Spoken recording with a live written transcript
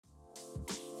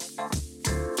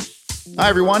Hi,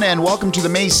 everyone, and welcome to the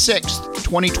May 6th,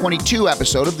 2022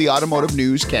 episode of the Automotive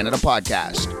News Canada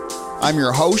podcast. I'm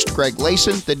your host, Greg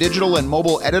Layson, the digital and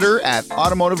mobile editor at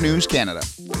Automotive News Canada.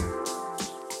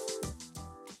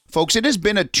 Folks, it has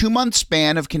been a 2-month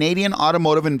span of Canadian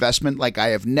automotive investment like I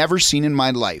have never seen in my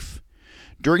life.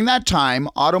 During that time,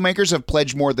 automakers have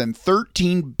pledged more than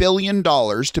 $13 billion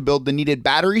to build the needed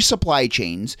battery supply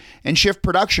chains and shift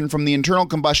production from the internal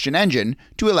combustion engine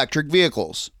to electric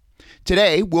vehicles.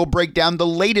 Today, we'll break down the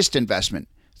latest investment,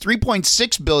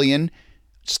 $3.6 billion.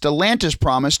 Stellantis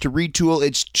promised to retool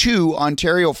its 2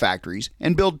 Ontario factories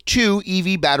and build 2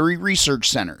 EV battery research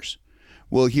centers.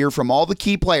 We'll hear from all the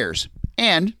key players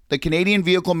and the Canadian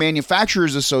Vehicle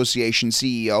Manufacturers Association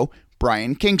CEO,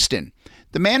 Brian Kingston,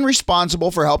 the man responsible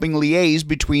for helping liaise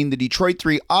between the Detroit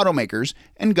 3 automakers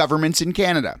and governments in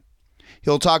Canada.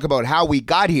 He'll talk about how we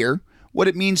got here, what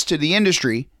it means to the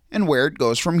industry, and where it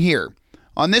goes from here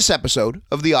on this episode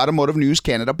of the Automotive News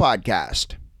Canada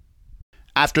podcast.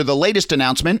 After the latest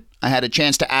announcement, I had a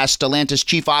chance to ask Stellantis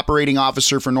Chief Operating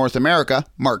Officer for North America,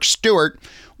 Mark Stewart,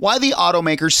 why the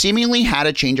automaker seemingly had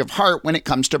a change of heart when it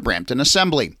comes to Brampton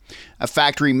Assembly, a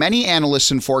factory many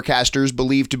analysts and forecasters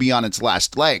believe to be on its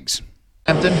last legs.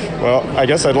 Brampton? Well, I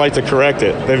guess I'd like to correct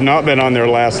it. They've not been on their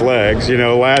last legs.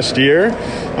 Last year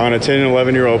on a 10 and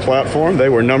 11-year-old platform, they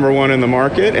were number 1 in the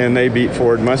market, and they beat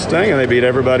Ford Mustang, and they beat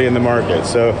everybody in the market.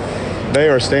 So they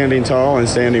are standing tall and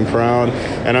standing proud,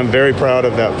 and I'm very proud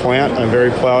of that plant. I'm very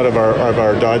proud of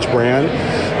our Dodge brand,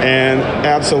 and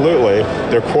absolutely,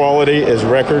 their quality is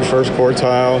record first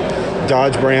quartile.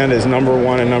 Dodge brand is number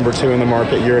 1 and number 2 in the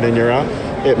market year in and year out.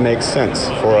 It makes sense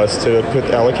for us to put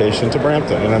the allocation to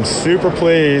Brampton, and I'm super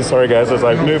pleased. Sorry guys, as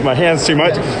I move my hands too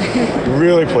much.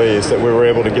 Really pleased that we were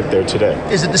able to get there today.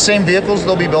 Is it the same vehicles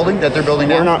they're building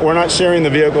now? We're not sharing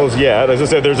the vehicles yet. As I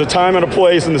said, there's a time and a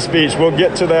place in the speech. We'll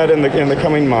get to that in the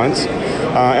coming months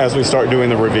as we start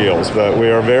doing the reveals. But we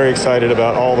are very excited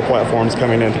about all the platforms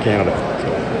coming into Canada.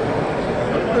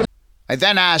 I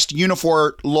then asked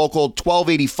Unifor Local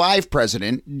 1285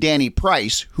 President Danny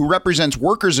Price, who represents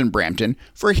workers in Brampton,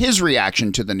 for his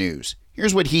reaction to the news.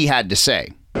 Here's what he had to say.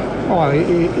 Oh,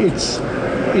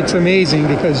 it's amazing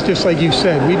because just like you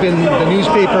said, the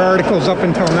newspaper articles up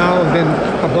until now have been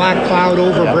a black cloud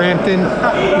over Brampton.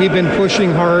 We've been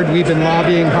pushing hard, we've been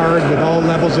lobbying hard with all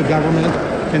levels of government,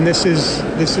 and this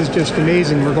is just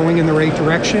amazing. We're going in the right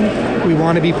direction. We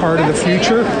want to be part of the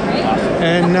future.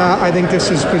 And I think this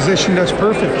has positioned us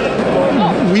perfect.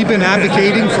 We've been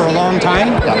advocating for a long time,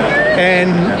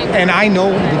 and I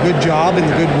know the good job and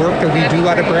the good work that we do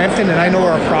out of Brampton, and I know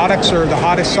our products are the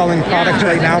hottest selling products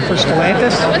right now for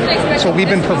Stellantis. So we've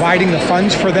been providing the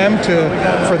funds for them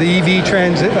for the EV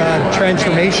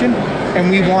transformation, and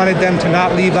we wanted them to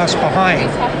not leave us behind.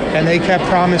 And they kept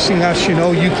promising us,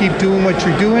 you keep doing what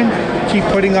you're doing, keep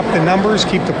putting up the numbers,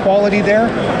 keep the quality there,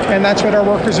 and that's what our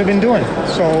workers have been doing.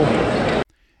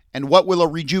 And what will a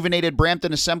rejuvenated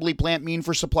Brampton assembly plant mean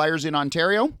for suppliers in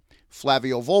Ontario?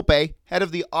 Flavio Volpe, head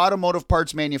of the Automotive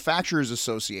Parts Manufacturers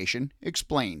Association,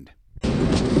 explained.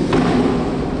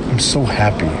 I'm so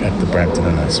happy at the Brampton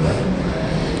announcement.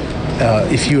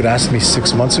 If you had asked me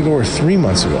 6 months ago or 3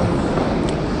 months ago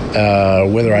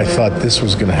whether I thought this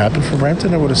was going to happen for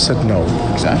Brampton, I would have said no.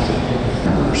 Exactly.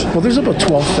 Well, there's about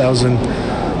 12,000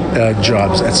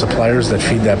 jobs at suppliers that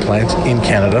feed that plant in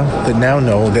Canada that now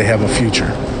know they have a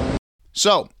future.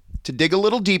 So, to dig a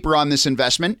little deeper on this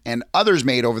investment and others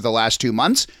made over the last 2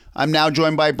 months, I'm now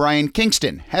joined by Brian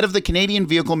Kingston, head of the Canadian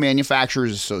Vehicle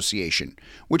Manufacturers Association,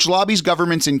 which lobbies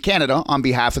governments in Canada on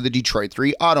behalf of the Detroit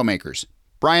 3 automakers.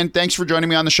 Brian, thanks for joining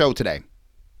me on the show today.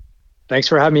 Thanks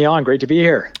for having me on. Great to be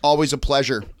here. Always a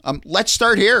pleasure. Let's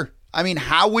start here.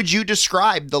 How would you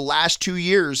describe the last 2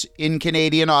 years in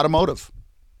Canadian automotive?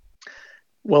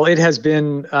 Well, it has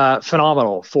been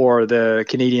phenomenal for the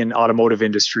Canadian automotive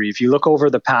industry. If you look over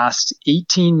the past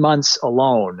 18 months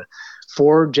alone,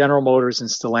 Ford, General Motors, and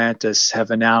Stellantis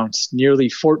have announced nearly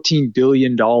 $14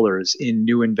 billion in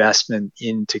new investment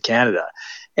into Canada.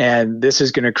 And this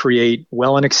is going to create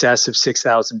well in excess of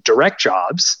 6,000 direct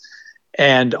jobs.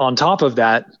 And on top of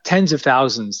that, tens of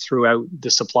thousands throughout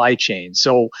the supply chain.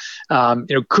 So,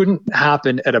 couldn't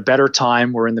happen at a better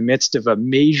time. We're in the midst of a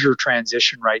major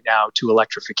transition right now to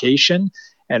electrification,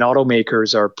 and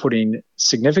automakers are putting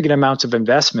significant amounts of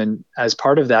investment as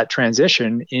part of that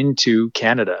transition into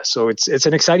Canada. So it's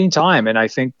an exciting time, and I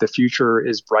think the future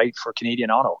is bright for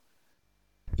Canadian auto.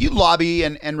 You lobby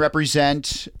and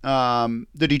represent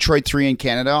the Detroit 3 in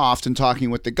Canada, often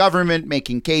talking with the government,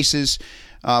 making cases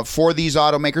for these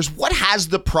automakers. What has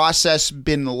the process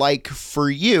been like for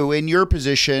you in your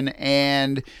position,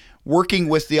 and working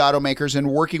with the automakers and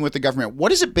working with the government.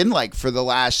 What has it been like for the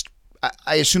last,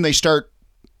 I assume they start,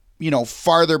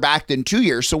 farther back than 2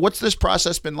 years. So what's this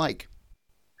process been like?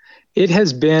 It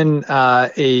has been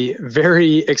a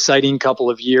very exciting couple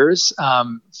of years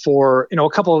for,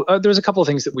 there's a couple of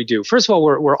things that we do. First of all,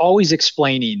 we're always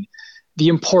explaining the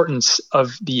importance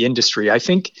of the industry. I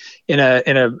think in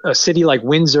a city like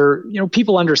Windsor,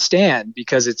 people understand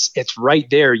because it's right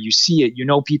there. You see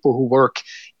it. People who work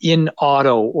in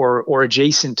auto or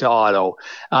adjacent to auto.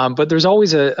 But there's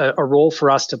always a role for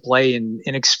us to play in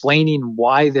explaining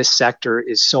why this sector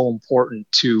is so important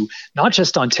to not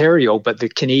just Ontario, but the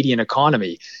Canadian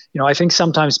economy. I think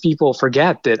sometimes people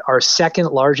forget that our second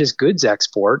largest goods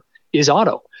export is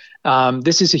auto.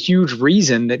 This is a huge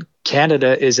reason that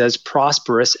Canada is as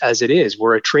prosperous as it is.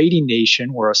 We're a trading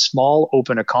nation. We're a small,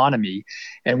 open economy,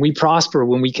 and we prosper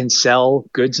when we can sell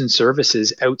goods and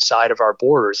services outside of our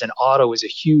borders. And auto is a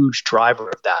huge driver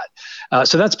of that.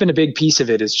 So that's been a big piece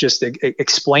of it, is just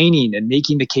explaining and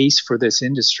making the case for this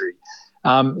industry.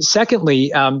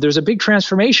 Secondly, there's a big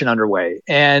transformation underway.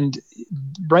 And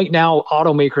right now,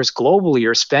 automakers globally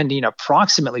are spending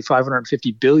approximately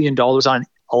 $550 billion on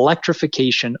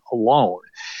electrification alone.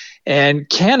 And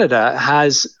Canada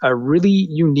has a really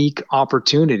unique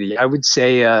opportunity. I would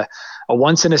say a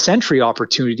once in a century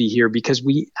opportunity here, because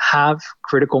we have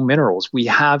critical minerals. We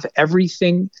have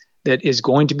everything that is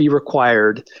going to be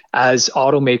required as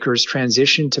automakers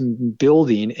transition to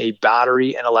building a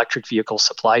battery and electric vehicle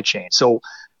supply chain. So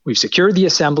we've secured the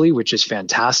assembly, which is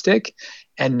fantastic.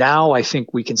 And now I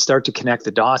think we can start to connect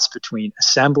the dots between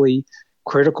assembly,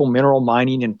 critical mineral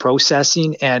mining and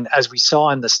processing. And as we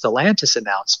saw in the Stellantis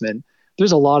announcement,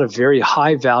 there's a lot of very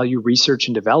high value research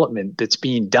and development that's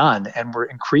being done. And we're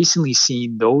increasingly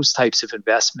seeing those types of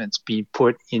investments being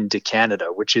put into Canada,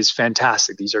 which is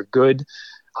fantastic. These are good,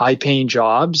 high paying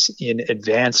jobs in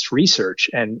advanced research.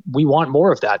 And we want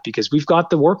more of that because we've got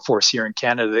the workforce here in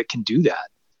Canada that can do that.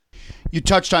 You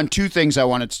touched on two things I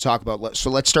wanted to talk about.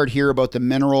 So let's start here about the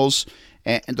minerals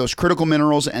and those critical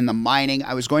minerals and the mining.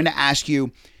 I was going to ask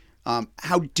you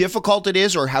how difficult it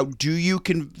is, or how do you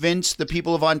convince the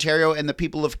people of Ontario and the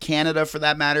people of Canada, for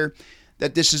that matter,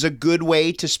 that this is a good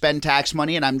way to spend tax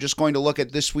money? And I'm just going to look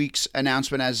at this week's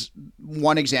announcement as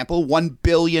one example, $1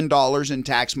 billion in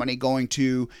tax money going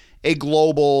to a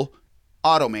global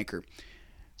automaker.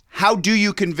 How do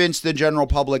you convince the general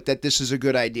public that this is a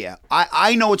good idea?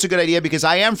 I know it's a good idea because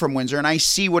I am from Windsor and I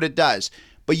see what it does.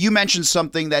 But you mentioned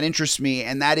something that interests me,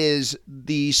 and that is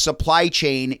the supply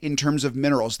chain in terms of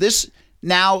minerals. This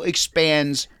now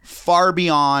expands far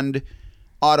beyond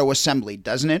auto assembly,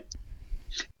 doesn't it?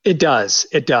 It does.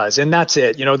 It does. And that's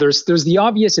it. There's the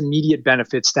obvious immediate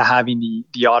benefits to having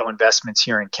the auto investments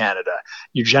here in Canada.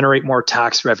 You generate more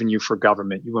tax revenue for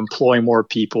government. You employ more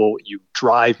people. You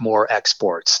drive more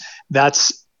exports.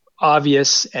 That's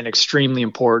obvious and extremely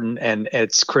important, and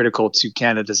it's critical to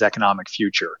Canada's economic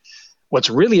future. What's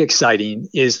really exciting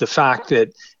is the fact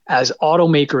that as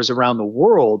automakers around the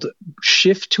world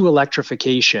shift to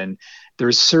electrification,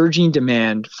 there's surging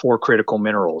demand for critical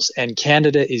minerals. And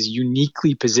Canada is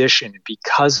uniquely positioned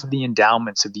because of the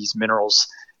endowments of these minerals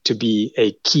to be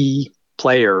a key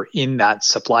player in that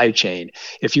supply chain.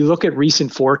 If you look at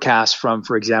recent forecasts from,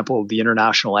 for example, the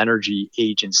International Energy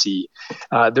Agency,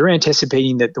 they're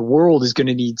anticipating that the world is going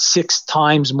to need 6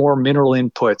 times more mineral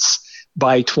inputs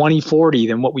by 2040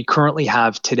 than what we currently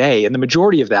have today. And the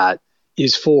majority of that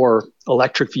is for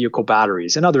electric vehicle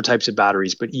batteries and other types of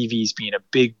batteries, but EVs being a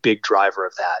big, big driver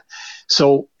of that.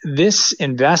 So this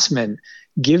investment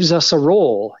gives us a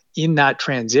role in that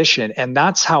transition. And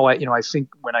that's how I think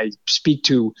when I speak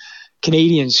to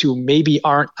Canadians who maybe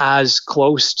aren't as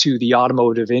close to the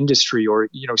automotive industry or,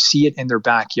 see it in their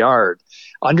backyard,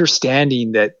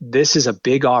 understanding that this is a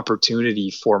big opportunity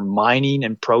for mining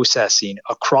and processing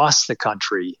across the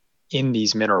country in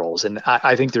these minerals. And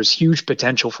I think there's huge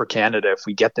potential for Canada if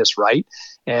we get this right.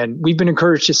 And we've been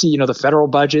encouraged to see, the federal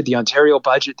budget, the Ontario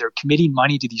budget, they're committing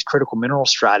money to these critical mineral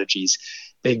strategies.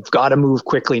 They've got to move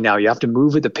quickly now. You have to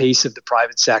move at the pace of the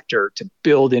private sector to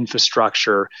build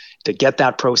infrastructure, to get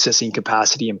that processing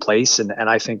capacity in place. And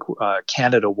I think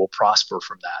Canada will prosper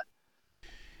from that.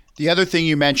 The other thing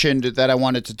you mentioned that I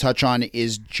wanted to touch on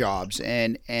is jobs.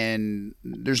 And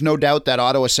there's no doubt that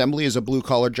auto assembly is a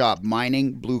blue-collar job.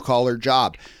 Mining, blue-collar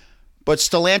job. But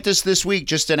Stellantis this week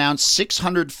just announced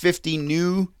 650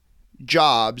 new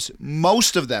jobs,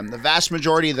 most of them, the vast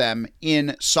majority of them,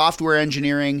 in software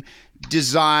engineering,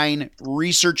 design,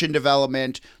 research and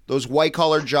development, those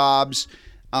white-collar jobs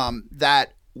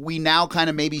that we now kind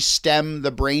of maybe stem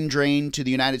the brain drain to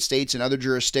the United States and other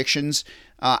jurisdictions.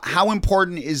 How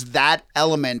important is that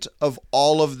element of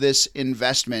all of this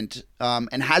investment,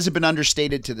 and has it been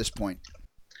understated to this point?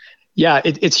 Yeah,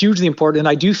 it's hugely important, and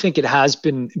I do think it has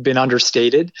been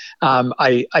understated.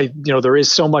 There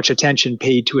is so much attention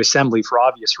paid to assembly for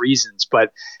obvious reasons,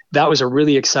 but that was a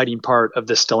really exciting part of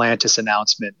the Stellantis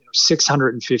announcement.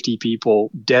 650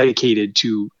 people dedicated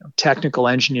to technical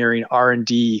engineering,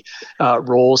 R&D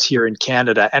roles here in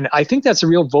Canada, and I think that's a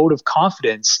real vote of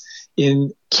confidence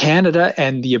in Canada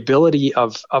and the ability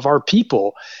of our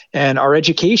people and our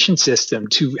education system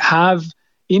to have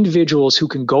individuals who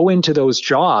can go into those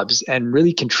jobs and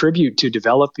really contribute to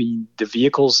developing the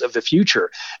vehicles of the future.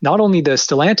 Not only the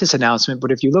Stellantis announcement,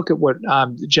 but if you look at what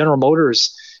General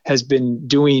Motors has been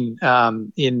doing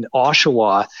in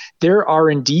Oshawa, their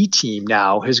R&D team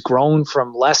now has grown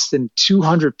from less than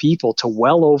 200 people to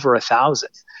well over 1,000.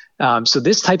 So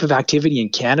this type of activity in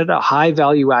Canada, high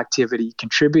value activity,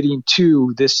 contributing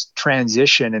to this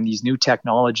transition and these new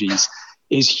technologies,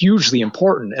 is hugely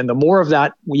important. And the more of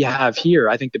that we have here,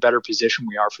 I think the better position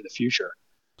we are for the future.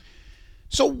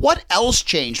 So what else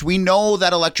changed? We know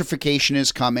that electrification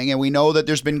is coming, and we know that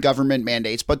there's been government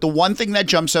mandates, but the one thing that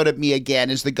jumps out at me again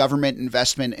is the government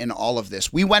investment in all of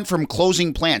this. We went from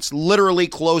closing plants, literally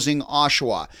closing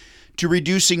Oshawa, to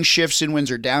reducing shifts in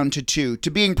Windsor down to 2, to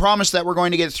being promised that we're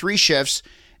going to get 3 shifts,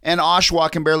 and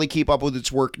Oshawa can barely keep up with its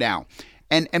work now.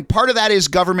 And part of that is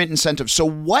government incentives. So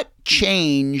what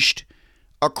changed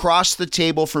across the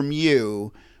table from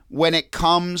you when it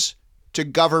comes to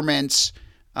governments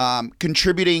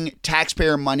contributing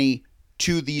taxpayer money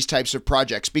to these types of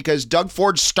projects? Because Doug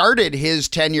Ford started his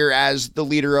tenure as the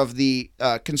leader of the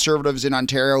Conservatives in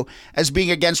Ontario as being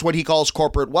against what he calls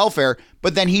corporate welfare,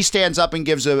 but then he stands up and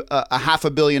gives a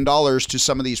 $500 million to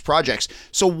some of these projects.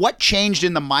 So what changed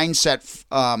in the mindset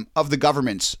of the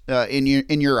governments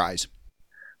in your eyes?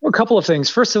 Well, a couple of things.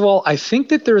 First of all, I think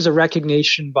that there is a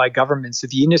recognition by governments that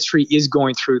the industry is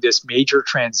going through this major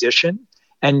transition,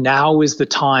 and now is the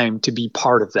time to be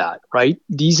part of that, right?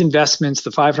 These investments,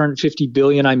 the $550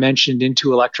 billion I mentioned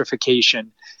into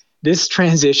electrification, this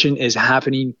transition is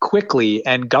happening quickly,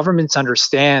 and governments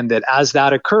understand that as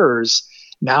that occurs,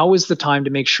 now is the time to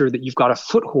make sure that you've got a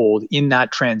foothold in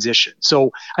that transition.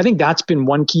 So I think that's been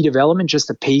one key development, just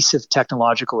the pace of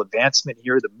technological advancement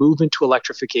here, the movement to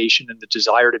electrification and the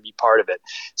desire to be part of it.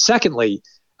 Secondly,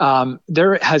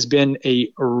 there has been a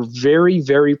very,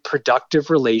 very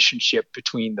productive relationship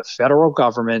between the federal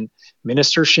government,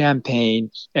 Minister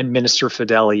Champagne, and Minister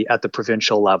Fedeli at the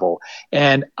provincial level.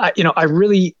 And I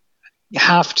really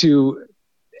have to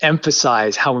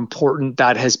emphasize how important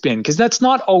that has been, because that's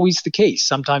not always the case.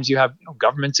 Sometimes you have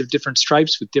governments of different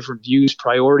stripes with different views,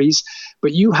 priorities,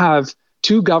 but you have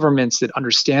two governments that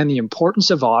understand the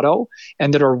importance of auto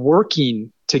and that are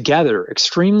working together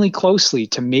extremely closely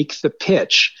to make the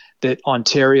pitch that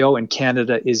Ontario and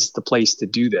Canada is the place to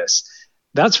do this.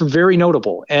 That's very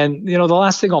notable. And the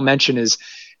last thing I'll mention is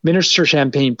Minister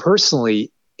Champagne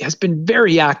personally has been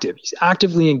very active. He's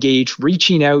actively engaged,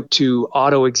 reaching out to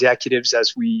auto executives,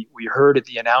 as we heard at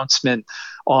the announcement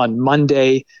on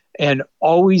Monday, and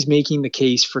always making the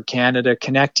case for Canada,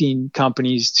 connecting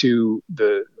companies to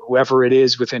whoever it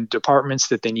is within departments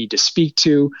that they need to speak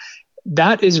to.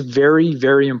 That is very,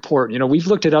 very important. We've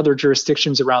looked at other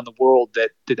jurisdictions around the world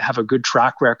that have a good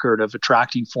track record of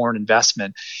attracting foreign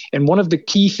investment. And one of the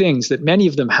key things that many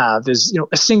of them have is,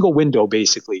 a single window,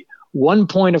 basically. One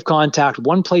point of contact,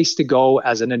 one place to go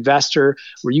as an investor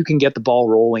where you can get the ball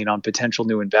rolling on potential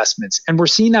new investments. And we're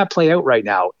seeing that play out right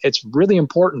now. It's really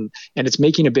important, and it's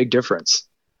making a big difference.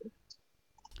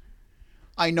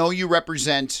 I know you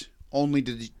represent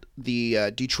only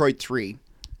the Detroit 3,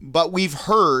 but we've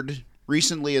heard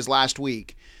recently as last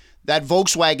week that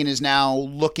Volkswagen is now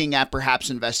looking at perhaps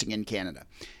investing in Canada.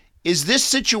 Is this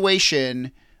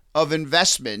situation of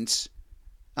investments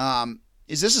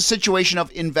is this a situation of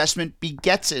investment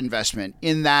begets investment,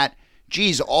 in that,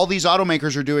 geez, all these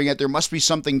automakers are doing it, there must be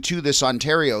something to this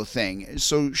Ontario thing?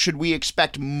 So should we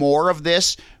expect more of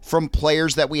this from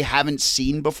players that we haven't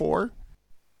seen before?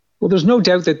 Well, there's no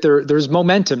doubt that there's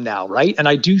momentum now, right? And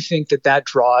I do think that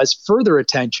draws further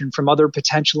attention from other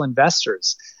potential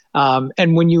investors.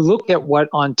 And when you look at what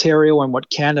Ontario and what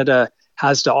Canada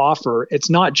has to offer, it's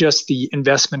not just the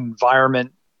investment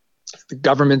environment, the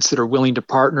governments that are willing to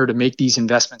partner to make these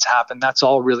investments happen. That's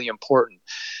all really important.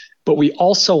 But we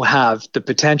also have the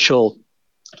potential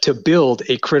to build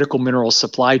a critical mineral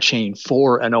supply chain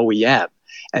for an OEM.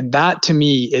 And that, to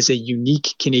me, is a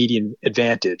unique Canadian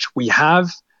advantage. We have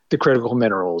the critical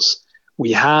minerals.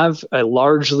 We have a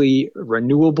largely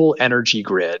renewable energy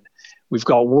grid. We've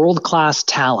got world-class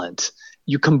talent.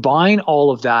 You combine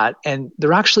all of that, and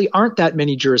there actually aren't that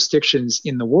many jurisdictions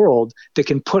in the world that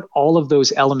can put all of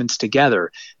those elements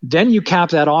together. Then you cap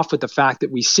that off with the fact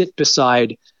that we sit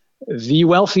beside the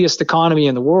wealthiest economy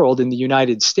in the world in the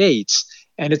United States,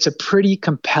 and it's a pretty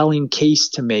compelling case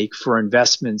to make for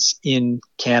investments in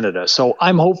Canada. So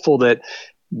I'm hopeful that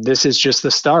this is just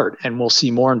the start, and we'll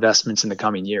see more investments in the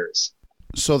coming years.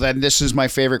 So then this is my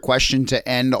favorite question to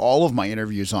end all of my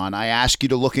interviews on. I ask you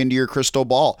to look into your crystal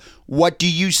ball. What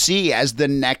do you see as the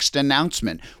next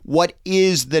announcement? What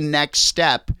is the next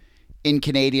step in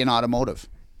Canadian automotive?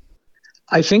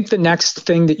 I think the next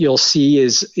thing that you'll see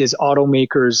is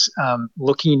automakers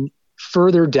looking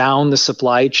further down the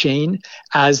supply chain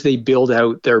as they build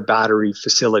out their battery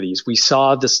facilities. We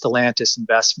saw the Stellantis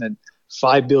investment,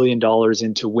 $5 billion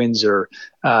into Windsor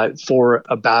for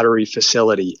a battery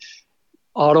facility.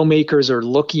 Automakers are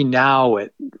looking now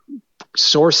at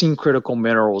sourcing critical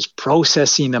minerals,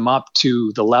 processing them up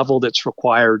to the level that's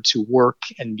required to work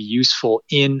and be useful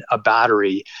in a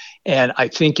battery. And I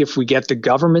think if we get the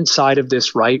government side of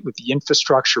this right, with the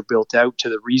infrastructure built out to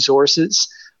the resources,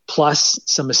 plus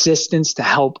some assistance to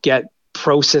help get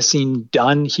processing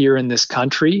done here in this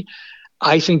country,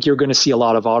 I think you're going to see a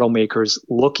lot of automakers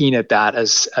looking at that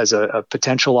as a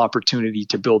potential opportunity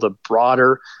to build a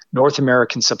broader North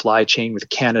American supply chain with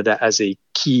Canada as a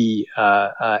key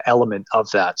element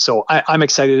of that. So I'm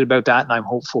excited about that, and I'm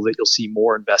hopeful that you'll see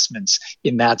more investments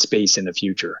in that space in the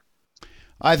future.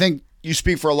 I think you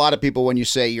speak for a lot of people when you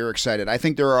say you're excited. I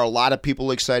think there are a lot of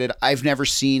people excited. I've never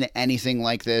seen anything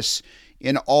like this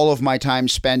in all of my time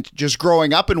spent just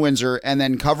growing up in Windsor and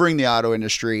then covering the auto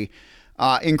industry.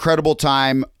 Incredible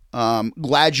time.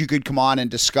 Glad you could come on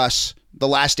and discuss the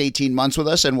last 18 months with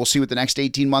us, and we'll see what the next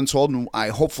 18 months hold. And I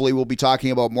hopefully will be talking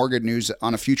about more good news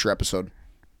on a future episode.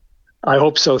 I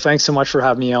hope so. Thanks so much for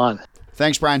having me on.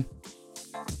 Thanks, Brian.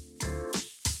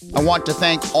 I want to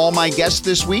thank all my guests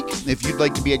this week. If you'd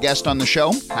like to be a guest on the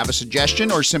show, have a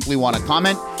suggestion, or simply want to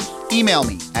comment, email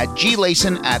me at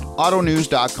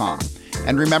glayson@autonews.com.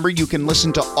 And remember, you can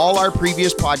listen to all our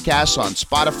previous podcasts on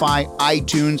Spotify,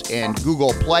 iTunes, and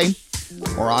Google Play,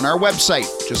 or on our website.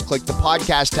 Just click the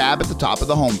podcast tab at the top of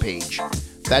the homepage.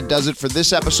 That does it for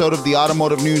this episode of the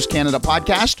Automotive News Canada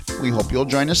podcast. We hope you'll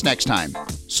join us next time.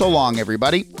 So long,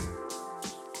 everybody.